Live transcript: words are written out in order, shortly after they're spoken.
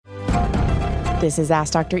This is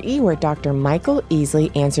Ask Dr. E, where Dr. Michael Easley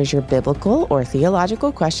answers your biblical or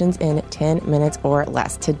theological questions in 10 minutes or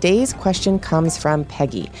less. Today's question comes from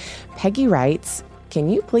Peggy. Peggy writes, can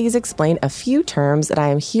you please explain a few terms that I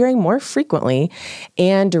am hearing more frequently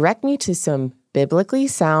and direct me to some biblically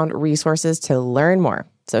sound resources to learn more?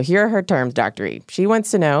 So here are her terms, Dr. E. She wants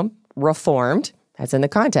to know Reformed, as in the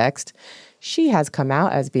context. She has come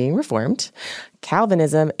out as being Reformed,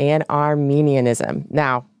 Calvinism, and Arminianism.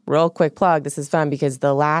 Now, real quick plug, this is fun because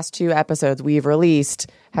the last 2 episodes we've released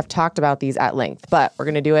have talked about these at length, but we're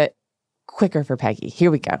going to do it quicker for Peggy.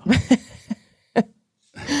 Here we go.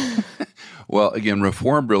 Well, again,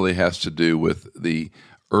 Reformed really has to do with the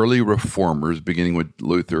early reformers, beginning with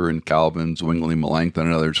Luther and Calvin, Zwingli, Melanchthon,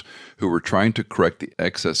 and others, who were trying to correct the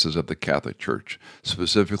excesses of the Catholic Church,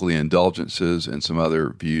 specifically indulgences and some other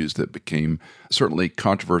views that became certainly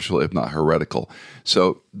controversial, if not heretical.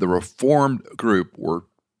 So the Reformed group were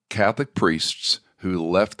Catholic priests who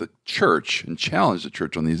left the church and challenged the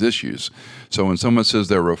church on these issues. So when someone says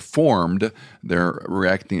they're Reformed, they're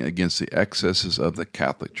reacting against the excesses of the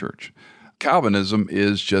Catholic Church. Calvinism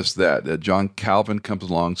is just that. John Calvin comes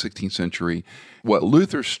along, 16th century. What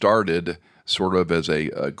Luther started sort of as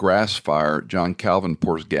a grass fire, John Calvin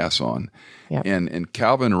pours gas on. Yep. And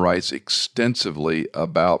Calvin writes extensively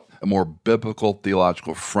about a more biblical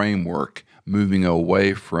theological framework, moving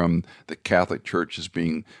away from the Catholic Church as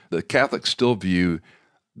being, the Catholics still view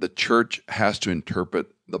the church has to interpret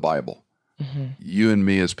the Bible. Mm-hmm. You and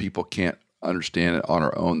me as people can't understand it on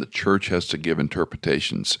our own. The church has to give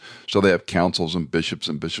interpretations. So they have councils and bishops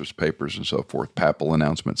papers and so forth, papal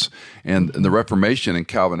announcements. And the Reformation, and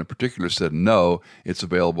Calvin in particular, said, no, it's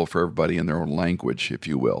available for everybody in their own language, if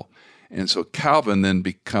you will. And so Calvin then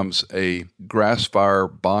becomes a grass fire,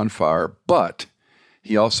 bonfire, but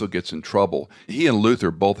he also gets in trouble. He and Luther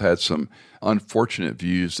both had some unfortunate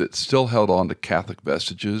views that still held on to Catholic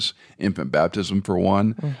vestiges, infant baptism for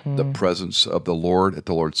one, the presence of the Lord at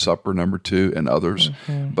the Lord's Supper, number 2, and others.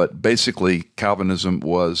 But basically, Calvinism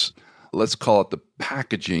was, let's call it the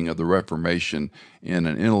packaging of the Reformation in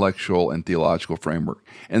an intellectual and theological framework.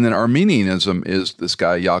 And then Arminianism is this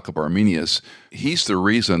guy, Jacob Arminius. He's the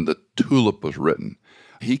reason the tulip was written.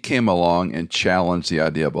 He came along and challenged the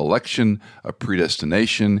idea of election, of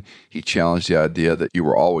predestination. He challenged the idea that you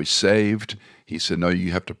were always saved. He said, no,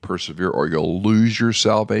 you have to persevere or you'll lose your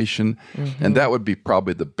salvation. And that would be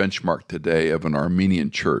probably the benchmark today of an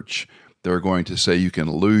Arminian church. They're going to say you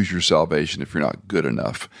can lose your salvation if you're not good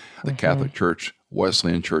enough. The Catholic Church,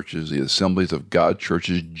 Wesleyan churches, the Assemblies of God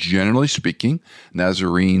churches, generally speaking,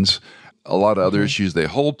 Nazarenes, a lot of other issues they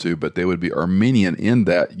hold to, but they would be Arminian in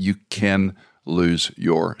that you can lose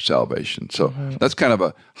your salvation. So that's kind of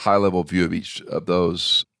a high-level view of each of those.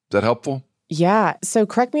 Is that helpful? Yeah. So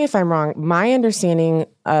correct me if I'm wrong. My understanding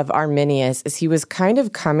of Arminius is he was kind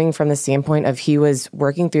of coming from the standpoint of he was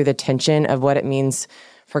working through the tension of what it means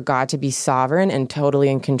for God to be sovereign and totally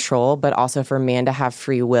in control, but also for man to have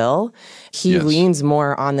free will. He leans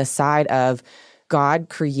more on the side of God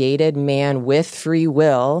created man with free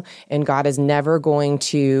will, and God is never going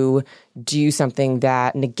to do something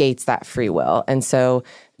that negates that free will. And so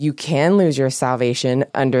you can lose your salvation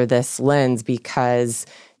under this lens because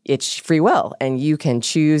it's free will, and you can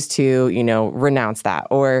choose to, renounce that,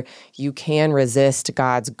 or you can resist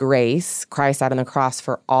God's grace. Christ died on the cross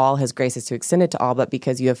for all his graces to extend it to all, but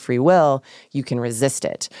because you have free will, you can resist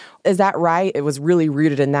it. Is that right? It was really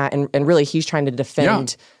rooted in that, and really he's trying to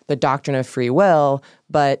defend the doctrine of free will,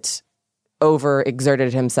 but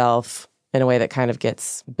overexerted himself in a way that kind of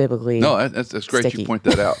gets biblically that's great sticky. You point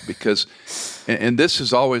that out because, and this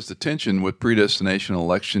is always the tension with predestination,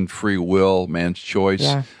 election, free will, man's choice.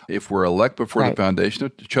 Yeah. If we're elect before the foundation,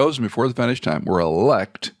 chosen before the foundation time, we're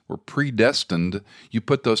elect, we're predestined. You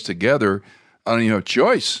put those together, I don't even have a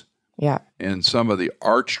choice. Yeah. And some of the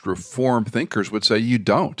arch reform thinkers would say you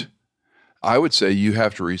don't. I would say you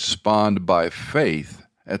have to respond by faith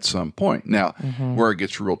at some point. Now, where it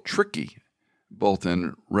gets real tricky, both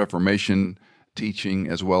in Reformation teaching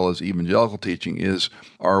as well as evangelical teaching, is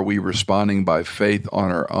are we responding by faith on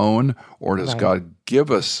our own, or does God give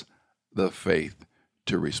us the faith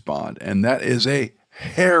to respond? And that is a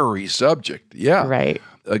hairy subject. Yeah. Right.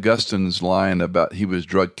 Augustine's line about he was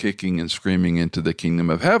drug kicking and screaming into the kingdom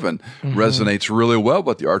of heaven resonates really well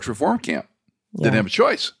with the Arch Reform camp. Didn't have a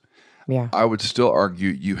choice. Yeah. I would still argue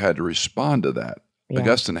you had to respond to that. Yeah.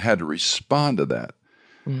 Augustine had to respond to that.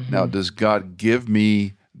 Now, does God give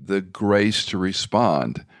me the grace to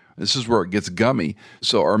respond? This is where it gets gummy.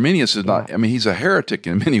 So Arminius is not, he's a heretic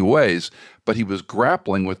in many ways, but he was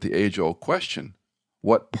grappling with the age-old question,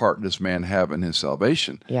 what part does man have in his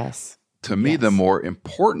salvation? Yes. To me, the more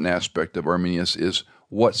important aspect of Arminius is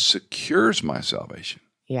what secures my salvation.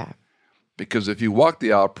 Yeah. Because if you walk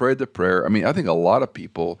the aisle, pray the prayer, I think a lot of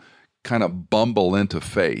people kind of bumble into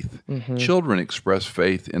faith. Children express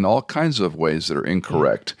faith in all kinds of ways that are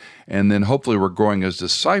incorrect. And then hopefully we're growing as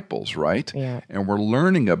disciples, right? Yeah. And we're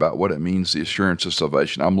learning about what it means, the assurance of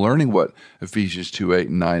salvation. I'm learning what Ephesians 2:8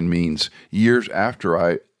 and 9 means years after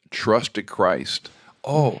I trusted Christ.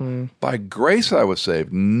 By grace I was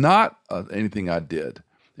saved, not anything I did.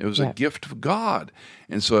 It was a gift of God.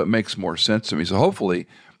 And so it makes more sense to me. So hopefully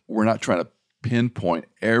we're not trying to pinpoint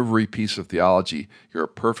every piece of theology. You're a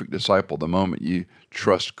perfect disciple the moment you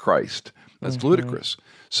trust Christ. That's ludicrous.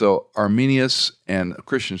 So Arminius and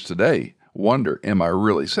Christians today wonder, am I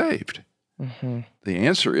really saved? The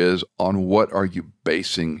answer is, on what are you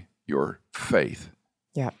basing your faith?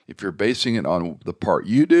 Yeah. If you're basing it on the part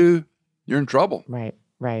you do, you're in trouble.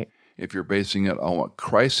 Right. If you're basing it on what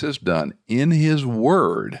Christ has done in his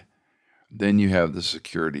word, then you have the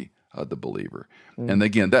security of the believer. And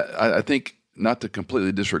again, that I think, not to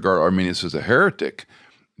completely disregard Arminius as a heretic,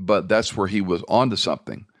 but that's where he was onto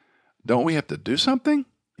something. Don't we have to do something?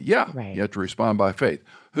 Yeah, you have to respond by faith.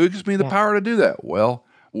 Who gives me the power to do that? Well,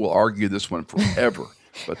 we'll argue this one forever.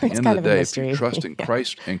 But at the end of the day, if you trust in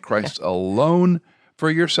Christ and Christ alone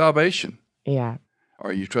for your salvation,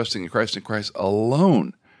 are you trusting in Christ and Christ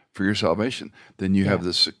alone for your salvation, then you have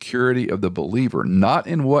the security of the believer, not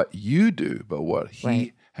in what you do, but what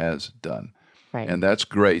he has done. And that's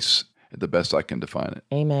grace, the best I can define it.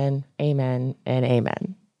 Amen, amen, and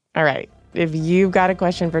amen. All right. If you've got a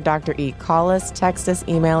question for Dr. E, call us, text us,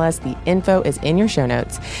 email us. The info is in your show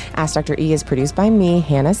notes. Ask Dr. E is produced by me,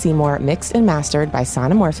 Hannah Seymour, mixed and mastered by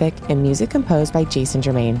Sonomorphic, and music composed by Jason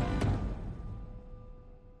Germain.